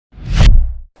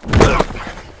Hey,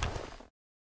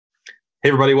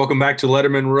 everybody, welcome back to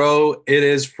Lettermen Row. It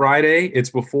is Friday. It's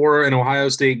before an Ohio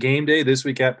State game day this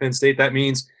week at Penn State. That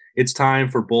means it's time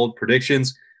for bold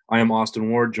predictions. I am Austin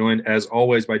Ward, joined as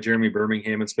always by Jeremy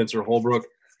Birmingham and Spencer Holbrook.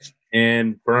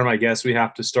 And Berm, I guess we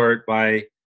have to start by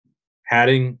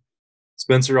patting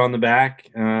Spencer on the back.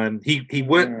 He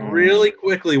went really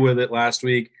quickly with it last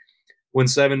week when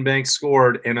Seven Banks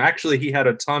scored. And actually, he had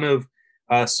a ton of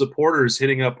supporters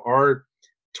hitting up our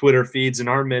Twitter feeds and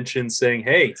our mentions saying,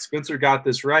 hey, Spencer got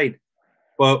this right.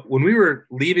 But when we were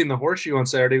leaving the Horseshoe on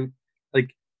Saturday, I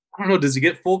don't know, does he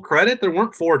get full credit? There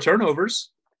weren't 4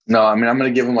 turnovers. No, I mean, I'm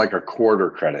going to give him like a quarter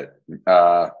credit.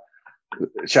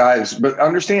 Chives, but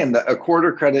understand that a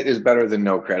quarter credit is better than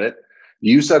no credit.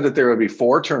 You said that there would be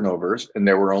 4 turnovers and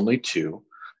there were only 2.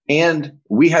 And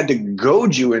we had to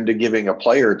goad you into giving a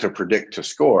player to predict to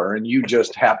score, and you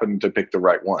just happened to pick the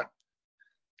right one.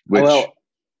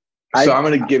 I'm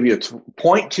going to give you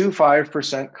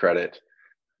 0.25% credit.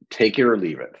 Take it or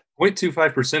leave it.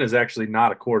 0.25% is actually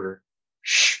not a quarter.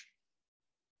 Shh.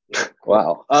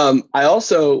 Wow. I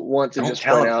also want to just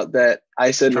point out that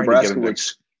I said Nebraska would.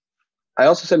 I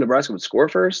also said Nebraska would score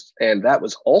first, and that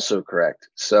was also correct.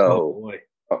 So,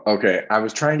 okay, I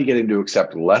was trying to get him to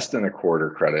accept less than a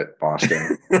quarter credit,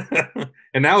 Boston,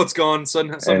 and now it's gone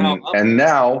somehow. And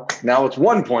now it's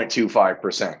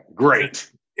 1.25%.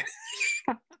 Great.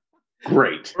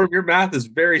 Great. Your math is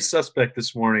very suspect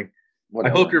this morning.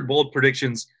 Whatever. I hope your bold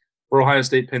predictions for Ohio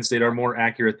State, Penn State are more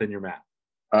accurate than your math.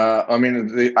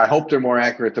 I hope they're more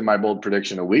accurate than my bold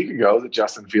prediction a week ago that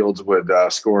Justin Fields would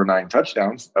score 9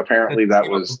 touchdowns. Apparently, that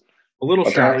was a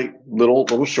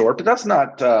little short, but that's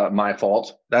not my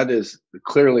fault. That is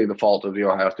clearly the fault of the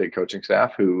Ohio State coaching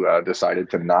staff, who decided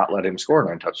to not let him score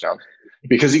 9 touchdowns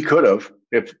because he could have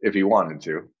if he wanted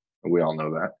to. We all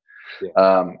know that.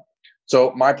 Yeah.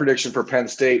 So my prediction for Penn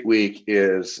State week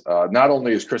is not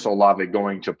only is Chris Olave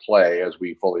going to play as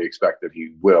we fully expect that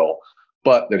he will,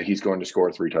 but that he's going to score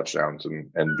 3 touchdowns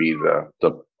and be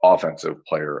the offensive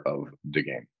player of the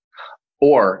game.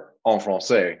 Or, en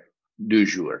français, du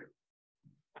jour.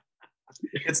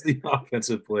 It's the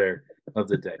offensive player of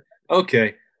the day.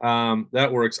 Okay, that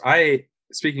works.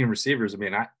 Speaking of receivers,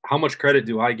 how much credit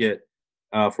do I get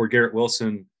for Garrett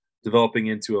Wilson developing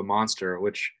into a monster,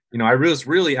 which, I was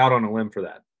really out on a limb for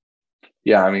that.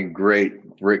 Yeah, great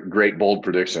bold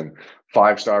prediction.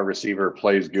 5-star receiver,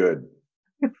 plays good.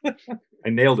 I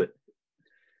nailed it.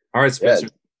 All right, Spencer,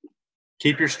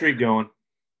 keep your streak going.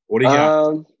 What do you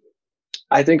got?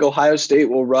 I think Ohio State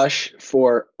will rush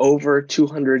for over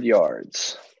 200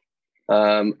 yards.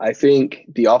 I think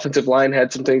the offensive line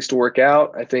had some things to work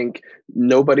out. I think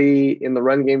nobody in the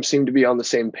run game seemed to be on the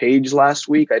same page last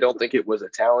week. I don't think it was a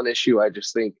talent issue. I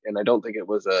don't think it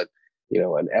was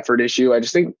an effort issue. I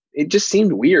just think it just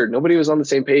seemed weird. Nobody was on the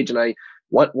same page. And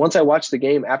once I watched the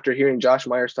game after hearing Josh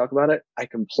Myers talk about it, I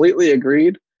completely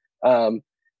agreed.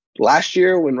 Last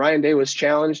year when Ryan Day was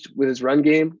challenged with his run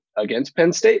game against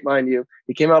Penn State, mind you,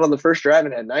 he came out on the first drive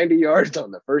and had 90 yards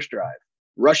on the first drive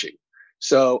rushing.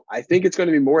 So I think it's going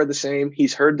to be more of the same.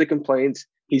 He's heard the complaints.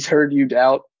 He's heard you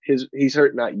doubt he's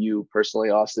heard, not you personally,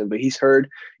 Austin, but he's heard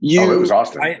you. Oh, it was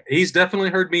Austin. He's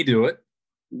definitely heard me do it.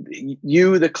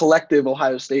 You, the collective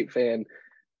Ohio State fan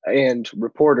and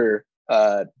reporter,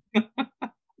 doubt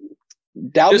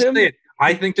Just him.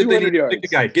 I think that they need to pick a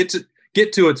guy. Get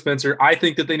to it, Spencer. I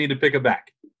think that they need to pick a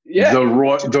back. Yeah.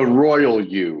 The royal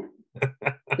you.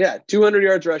 Yeah, 200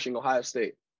 yards rushing, Ohio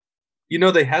State.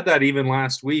 They had that even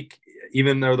last week,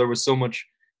 even though there was so much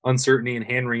uncertainty and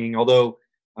hand-wringing. Although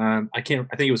I think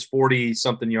it was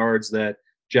 40-something yards that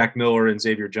Jack Miller and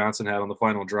Xavier Johnson had on the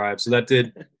final drive. So that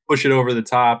did push it over the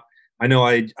top. I know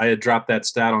I had dropped that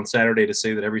stat on Saturday to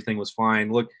say that everything was fine.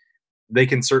 Look, they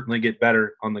can certainly get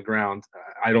better on the ground.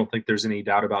 I don't think there's any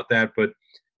doubt about that. But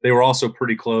they were also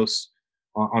pretty close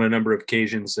on a number of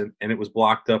occasions, and it was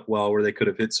blocked up well where they could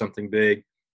have hit something big.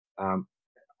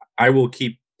 I will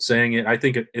keep saying it. I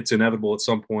think it's inevitable at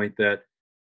some point that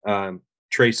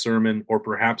Trey Sermon or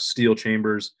perhaps Steele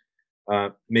Chambers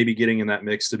maybe getting in that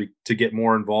mix to get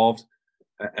more involved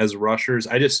as rushers.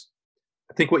 I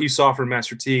think what you saw from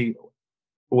Master T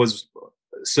was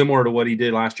similar to what he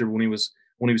did last year when he was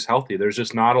healthy. There's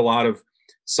just not a lot of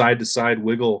side to side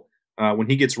wiggle when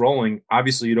he gets rolling.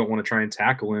 Obviously, you don't want to try and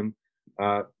tackle him,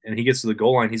 and he gets to the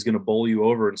goal line, he's going to bowl you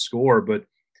over and score. But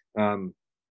a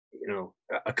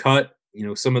cut,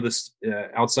 some of this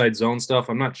outside zone stuff,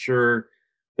 I'm not sure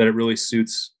that it really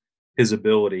suits his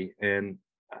ability. And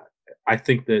I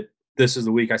think that this is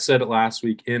the week. I said it last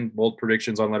week in bold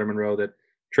predictions on Lettermen Row that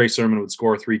Trey Sermon would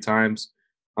score 3 times.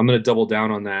 I'm going to double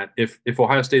down on that. If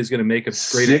Ohio State is going to make a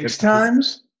great 6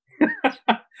 times,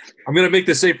 I'm going to make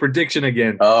the same prediction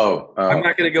again. I'm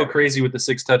not going to go crazy with the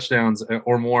 6 touchdowns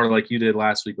or more like you did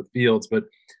last week with Fields. But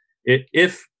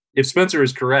if Spencer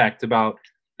is correct about,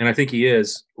 and I think he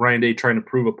is, Ryan Day trying to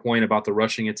prove a point about the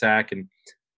rushing attack and,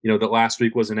 that last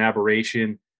week was an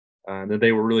aberration, that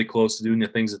they were really close to doing the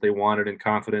things that they wanted and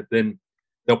confident, then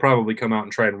they'll probably come out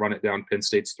and try and run it down Penn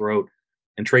State's throat.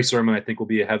 And Trey Sermon, I think, will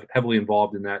be heavily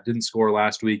involved in that. Didn't score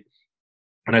last week,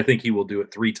 and I think he will do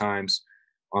it 3 times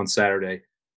on Saturday.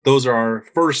 Those are our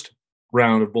first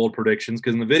round of bold predictions,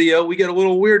 because in the video we get a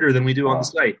little weirder than we do on the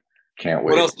site. Can't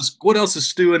wait. What else is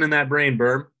stewing in that brain,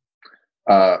 Berm?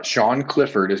 Sean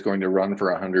Clifford is going to run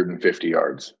for 150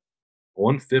 yards.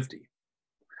 150.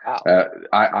 Wow.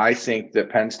 I think that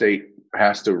Penn State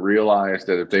has to realize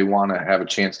that if they want to have a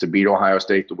chance to beat Ohio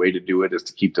State, the way to do it is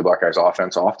to keep the Buckeyes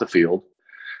offense off the field.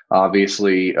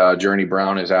 Obviously, Journey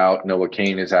Brown is out. Noah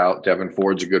Cain is out. Devin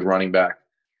Ford's a good running back.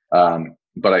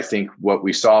 But I think what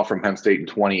we saw from Penn State in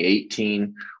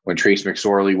 2018 when Trace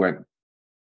McSorley went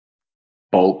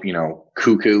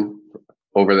cuckoo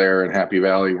over there in Happy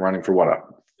Valley, running for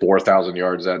 4,000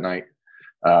 yards that night.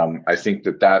 I think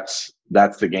that's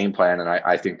the game plan. And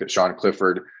I think that Sean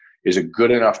Clifford is a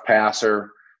good enough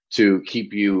passer to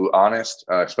keep you honest,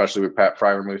 especially with Pat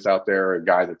Freiermuth out there, a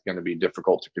guy that's going to be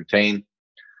difficult to contain.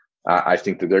 I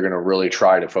think that they're going to really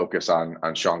try to focus on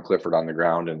Sean Clifford on the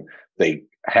ground, and they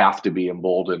have to be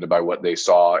emboldened by what they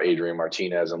saw Adrian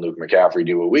Martinez and Luke McCaffrey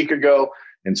do a week ago.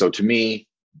 And so to me,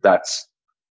 that's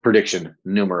prediction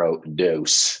numero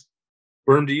dos.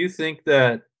 Berm, do you think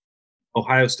that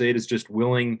Ohio State is just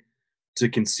willing to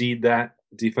concede that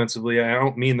defensively? I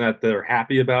don't mean that they're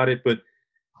happy about it, but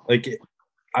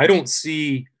I don't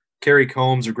see Kerry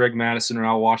Combs or Greg Madison or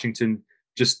Al Washington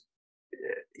just,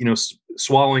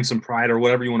 swallowing some pride or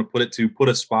whatever you want to put it to, put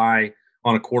a spy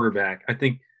on a quarterback. I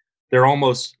think they're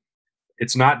almost,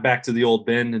 it's not back to the old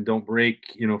bend and don't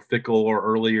break, fickle or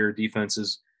earlier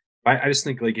defenses. I just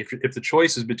think if the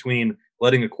choice is between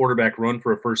letting a quarterback run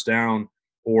for a first down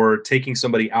or taking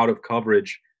somebody out of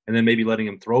coverage and then maybe letting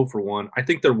him throw for one, I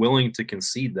think they're willing to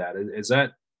concede that. Is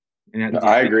that?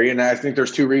 I agree. And I think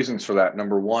there's 2 reasons for that.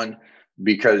 Number one,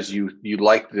 because you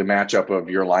like the matchup of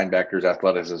your linebacker's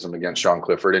athleticism against Sean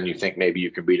Clifford, and you think maybe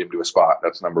you can beat him to a spot.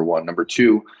 That's number one. Number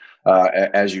two,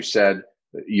 as you said,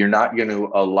 you're not going to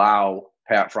allow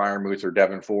Pat Freiermuth or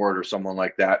Devin Ford or someone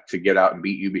like that to get out and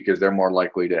beat you, because they're more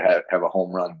likely to have a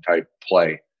home run type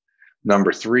play.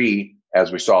 Number three,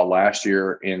 as we saw last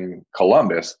year in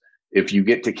Columbus, if you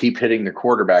get to keep hitting the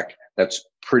quarterback, that's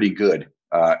pretty good.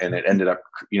 And it ended up,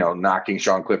 knocking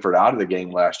Sean Clifford out of the game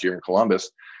last year in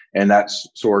Columbus. And that's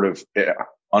sort of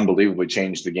unbelievably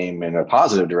changed the game in a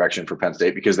positive direction for Penn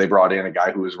State, because they brought in a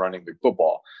guy who was running the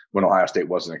football when Ohio State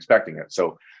wasn't expecting it.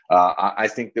 So I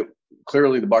think that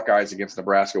clearly the Buckeyes against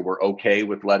Nebraska were okay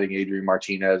with letting Adrian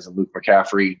Martinez and Luke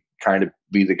McCaffrey kind of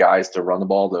be the guys to run the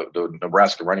ball. The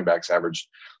Nebraska running backs averaged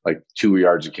 2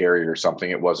 yards a carry or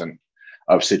something. It wasn't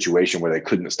a situation where they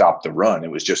couldn't stop the run.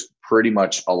 It was just pretty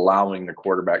much allowing the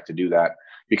quarterback to do that,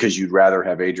 because you'd rather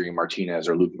have Adrian Martinez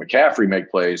or Luke McCaffrey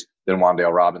make plays than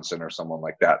Wan'Dale Robinson or someone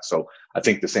like that. So I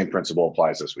think the same principle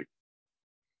applies this week.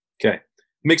 Okay.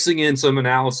 Mixing in some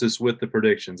analysis with the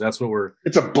predictions. That's what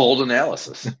it's a bold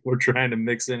analysis. We're trying to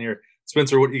mix in here.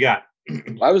 Spencer, what do you got?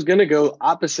 I was going to go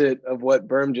opposite of what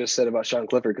Berm just said about Sean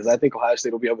Clifford, because I think Ohio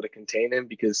State will be able to contain him,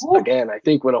 because again, I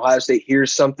think when Ohio State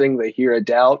hears something, they hear a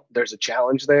doubt, there's a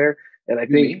challenge there. And I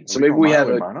think, so maybe we have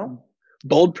a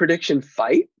bold prediction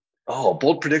fight. Oh,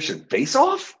 bold prediction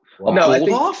face-off? Wow.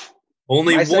 No, off?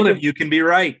 Only one of you can be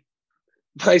right.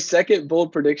 My second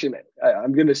bold prediction,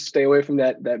 I'm going to stay away from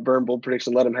that Berm bold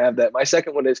prediction, let him have that. My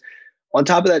second one is, on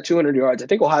top of that 200 yards, I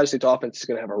think Ohio State's offense is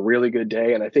going to have a really good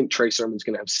day, and I think Trey Sermon's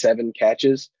going to have 7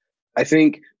 catches. I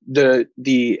think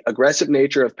the aggressive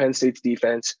nature of Penn State's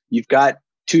defense, you've got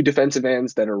 2 defensive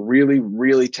ends that are really,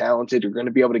 really talented. You're going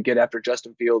to be able to get after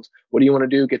Justin Fields. What do you want to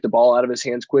do? Get the ball out of his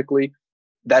hands quickly.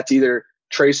 That's either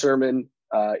Trey Sermon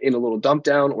in a little dump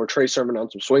down, or Trey Sermon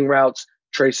on some swing routes,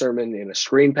 Trey Sermon in a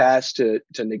screen pass to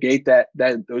negate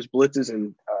those blitzes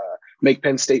and make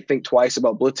Penn State think twice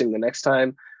about blitzing the next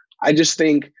time. I just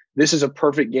think this is a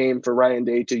perfect game for Ryan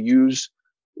Day to use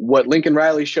what Lincoln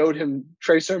Riley showed him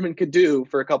Trey Sermon could do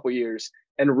for a couple years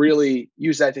and really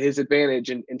use that to his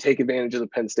advantage and take advantage of the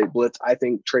Penn State blitz. I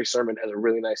think Trey Sermon has a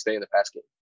really nice day in the pass game.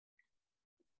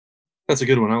 That's a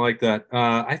good one. I like that.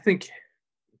 I think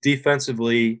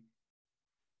defensively,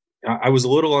 I was a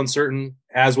little uncertain,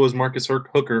 as was Marcus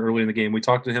Hooker early in the game. We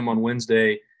talked to him on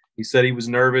Wednesday. He said he was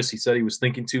nervous. He said he was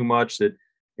thinking too much, that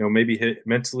maybe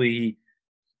mentally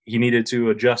he needed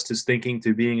to adjust his thinking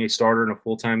to being a starter and a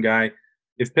full-time guy.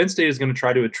 if Penn State is going to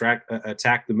try to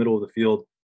attack the middle of the field,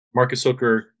 Marcus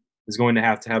Hooker is going to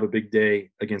have a big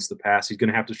day against the pass. He's going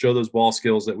to have to show those ball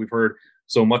skills that we've heard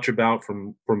so much about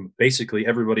from basically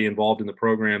everybody involved in the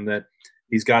program, that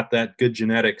he's got that good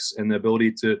genetics and the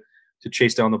ability to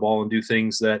chase down the ball and do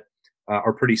things that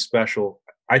are pretty special.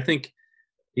 I think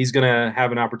he's going to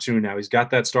have an opportunity now. He's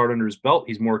got that start under his belt.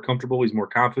 He's more comfortable. He's more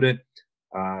confident.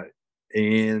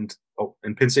 And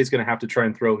Penn State's going to have to try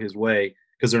and throw his way,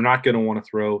 because they're not going to want to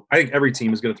throw. I think every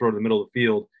team is going to throw to the middle of the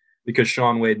field, because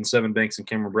Sean Wade and Sevin Banks and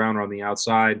Cameron Brown are on the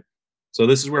outside. So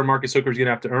this is where Marcus Hooker is going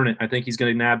to have to earn it. I think he's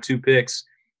going to nab 2 picks.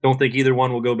 Don't think either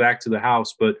one will go back to the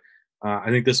house, but I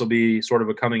think this will be sort of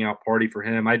a coming out party for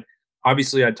him.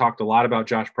 I talked a lot about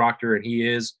Josh Proctor, and he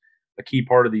is a key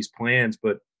part of these plans,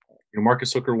 but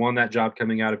Marcus Hooker won that job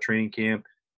coming out of training camp.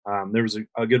 There was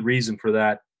a good reason for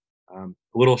that. A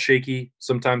little shaky,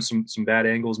 sometimes some bad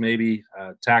angles, maybe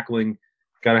tackling.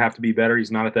 Got to have to be better.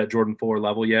 He's not at that Jordan Fuller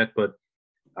level yet, but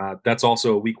that's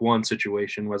also a week 1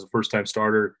 situation as a first-time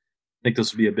starter. I think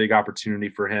this will be a big opportunity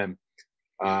for him.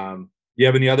 You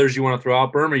have any others you want to throw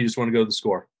out, Berm, or you just want to go to the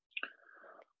score?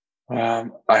 I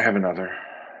have another.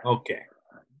 Okay.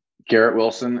 Garrett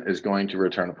Wilson is going to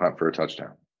return a punt for a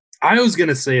touchdown. I was going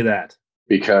to say that.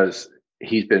 Because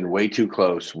he's been way too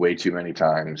close, way too many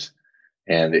times,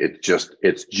 and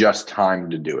it's just time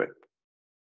to do it.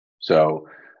 So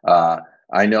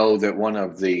I know that one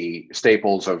of the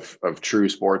staples of true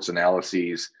sports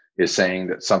analyses is saying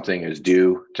that something is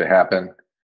due to happen,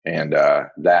 and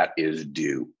that is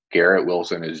due. Garrett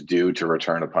Wilson is due to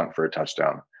return a punt for a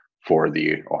touchdown for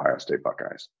the Ohio State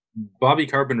Buckeyes. Bobby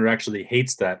Carpenter actually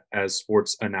hates that as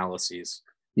sports analyses.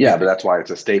 Yeah, but that's why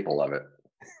it's a staple of it.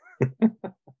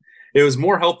 It was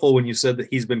more helpful when you said that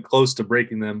he's been close to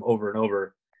breaking them over and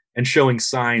over and showing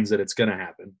signs that it's going to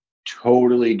happen.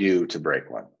 Totally due to break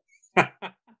one.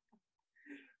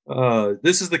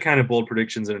 This is the kind of bold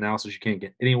predictions and analysis you can't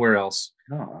get anywhere else.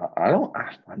 No, I don't.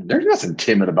 There's nothing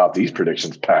timid about these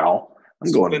predictions, pal.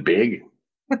 I'm going big.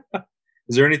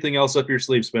 Is there anything else up your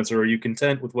sleeve, Spencer? Or are you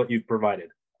content with what you've provided?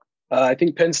 I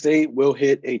think Penn State will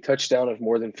hit a touchdown of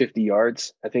more than 50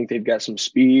 yards. I think they've got some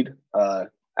speed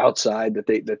outside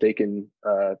that they can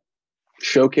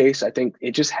showcase. I think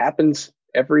it just happens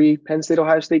every Penn State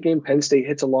Ohio State game. Penn State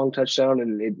hits a long touchdown,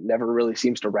 and it never really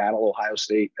seems to rattle Ohio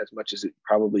State as much as it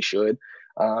probably should.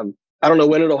 I don't know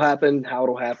when it'll happen, how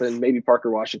it'll happen. Maybe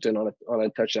Parker Washington on a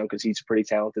touchdown, because he's a pretty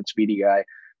talented, speedy guy.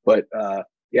 But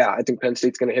yeah, I think Penn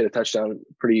State's going to hit a touchdown,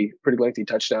 pretty lengthy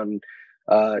touchdown.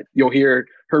 You'll hear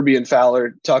Herbie and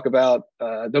Fowler talk about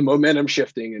the momentum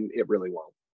shifting, and it really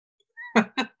won't.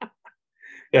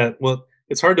 Yeah, well,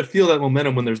 it's hard to feel that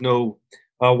momentum when there's no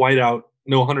whiteout,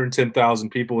 no 110,000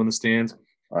 people in the stands.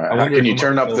 Can you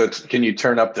turn up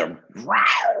the?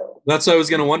 That's what I was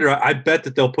going to wonder. I bet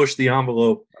that they'll push the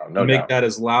envelope and make that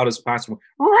as loud as possible.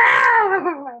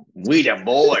 We the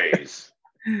boys.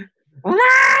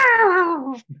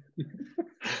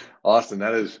 Austin,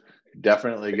 that is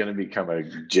definitely going to become a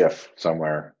GIF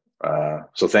somewhere.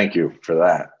 So thank you for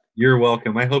that. You're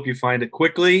welcome. I hope you find it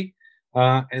quickly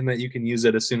and that you can use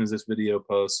it as soon as this video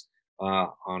posts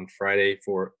on Friday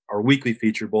for our weekly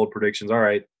feature, Bold Predictions. All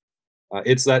right.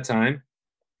 It's that time.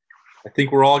 I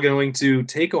think we're all going to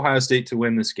take Ohio State to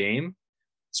win this game.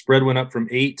 Spread went up from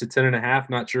 8 to 10.5.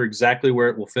 Not sure exactly where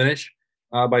it will finish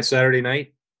by Saturday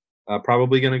night.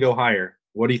 Probably going to go higher.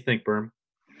 What do you think, Berm?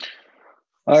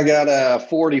 I got a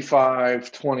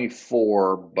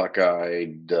 45-24 Buckeye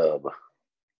dub.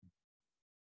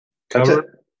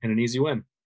 Cover and an easy win.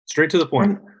 Straight to the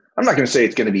point. I'm not going to say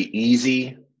it's going to be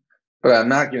easy, but I'm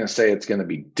not going to say it's going to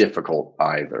be difficult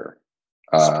either.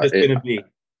 It's going to be.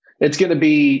 It's going to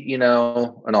be, an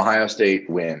Ohio State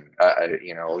win.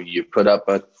 You put up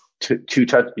a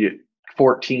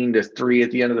 14-3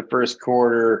 at the end of the first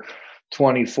quarter,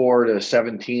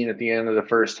 24-17 at the end of the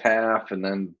first half, and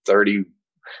then 38-17,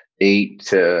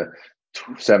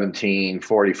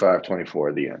 45-24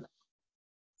 at the end.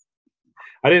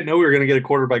 I didn't know we were going to get a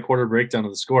quarter-by-quarter breakdown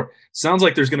of the score. Sounds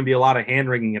like there's going to be a lot of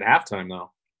hand-wringing at halftime, though.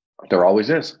 There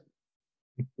always is.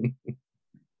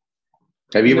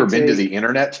 Have you ever been to the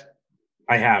internet?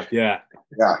 I have, yeah.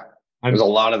 Yeah, there's a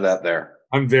lot of that there.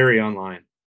 I'm very online.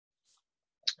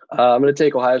 I'm going to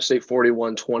take Ohio State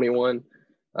 41-21.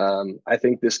 I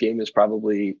think this game is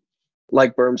probably,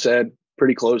 like Berm said,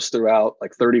 pretty close throughout,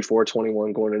 like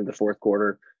 34-21 going into the fourth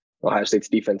quarter. Ohio State's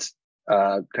defense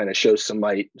kind of shows some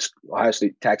might. Ohio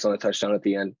State tacks on a touchdown at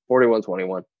the end,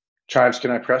 41-21. Chives,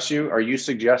 can I press you? Are you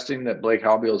suggesting that Blake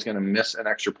Halbeal is going to miss an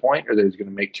extra point, or that he's going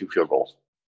to make 2 field goals?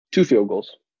 2 field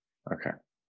goals. Okay.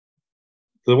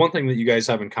 The one thing that you guys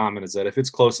have in common is that if it's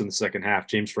close in the second half,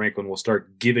 James Franklin will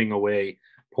start giving away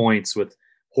points with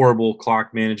horrible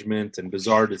clock management and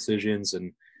bizarre decisions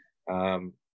and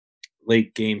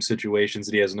late game situations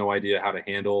that he has no idea how to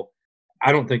handle.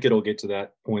 I don't think it'll get to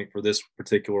that point for this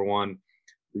particular one.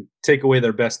 Take away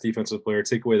their best defensive player,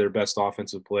 take away their best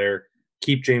offensive player,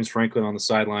 keep James Franklin on the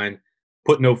sideline,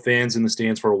 put no fans in the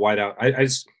stands for a whiteout.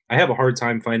 I have a hard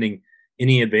time finding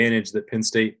any advantage that Penn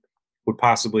State would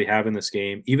possibly have in this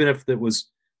game. Even if there was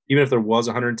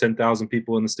 110,000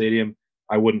 people in the stadium,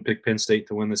 I wouldn't pick Penn State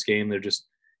to win this game. They're just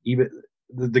even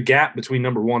the gap between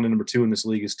number 1 and number 2 in this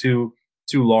league is too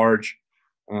large.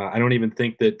 I don't even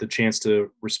think that the chance to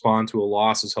respond to a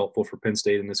loss is helpful for Penn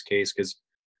State in this case because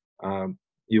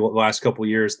the last couple of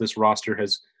years this roster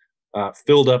has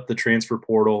filled up the transfer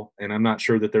portal, and I'm not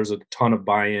sure that there's a ton of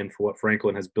buy-in for what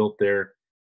Franklin has built there.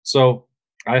 So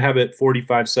I have it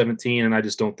 45-17, and I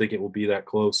just don't think it will be that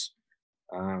close.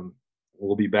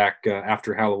 We'll be back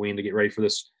after Halloween to get ready for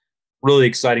this really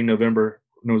exciting November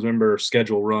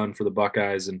schedule run for the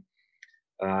Buckeyes, and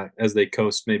as they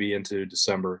coast maybe into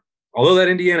December. Although that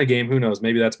Indiana game, who knows?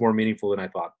 Maybe that's more meaningful than I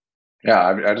thought.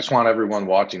 Yeah, I just want everyone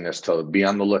watching this to be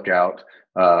on the lookout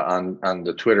on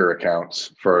the Twitter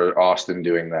accounts for Austin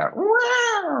doing that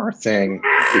thing,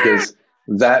 because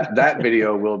that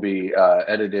video will be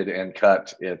edited and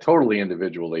cut totally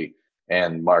individually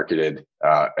and marketed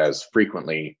as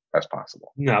frequently as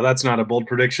possible. No, that's not a bold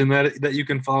prediction that you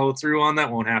can follow through on. That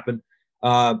won't happen.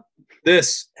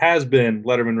 This has been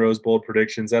Lettermen Row's Bold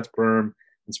Predictions. That's Birmingham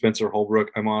and Spencer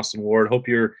Holbrook. I'm Austin Ward. Hope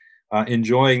you're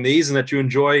enjoying these and that you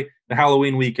enjoy the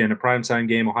Halloween weekend, a primetime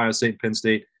game, Ohio State and Penn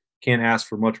State. Can't ask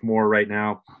for much more right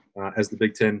now as the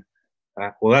Big Ten.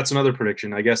 Well, that's another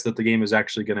prediction. I guess that the game is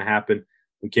actually going to happen.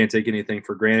 We can't take anything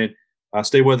for granted.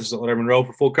 Stay with us at Lettermen Row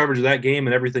for full coverage of that game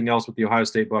and everything else with the Ohio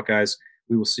State Buckeyes.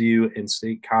 We will see you in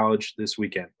State College this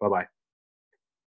weekend. Bye-bye.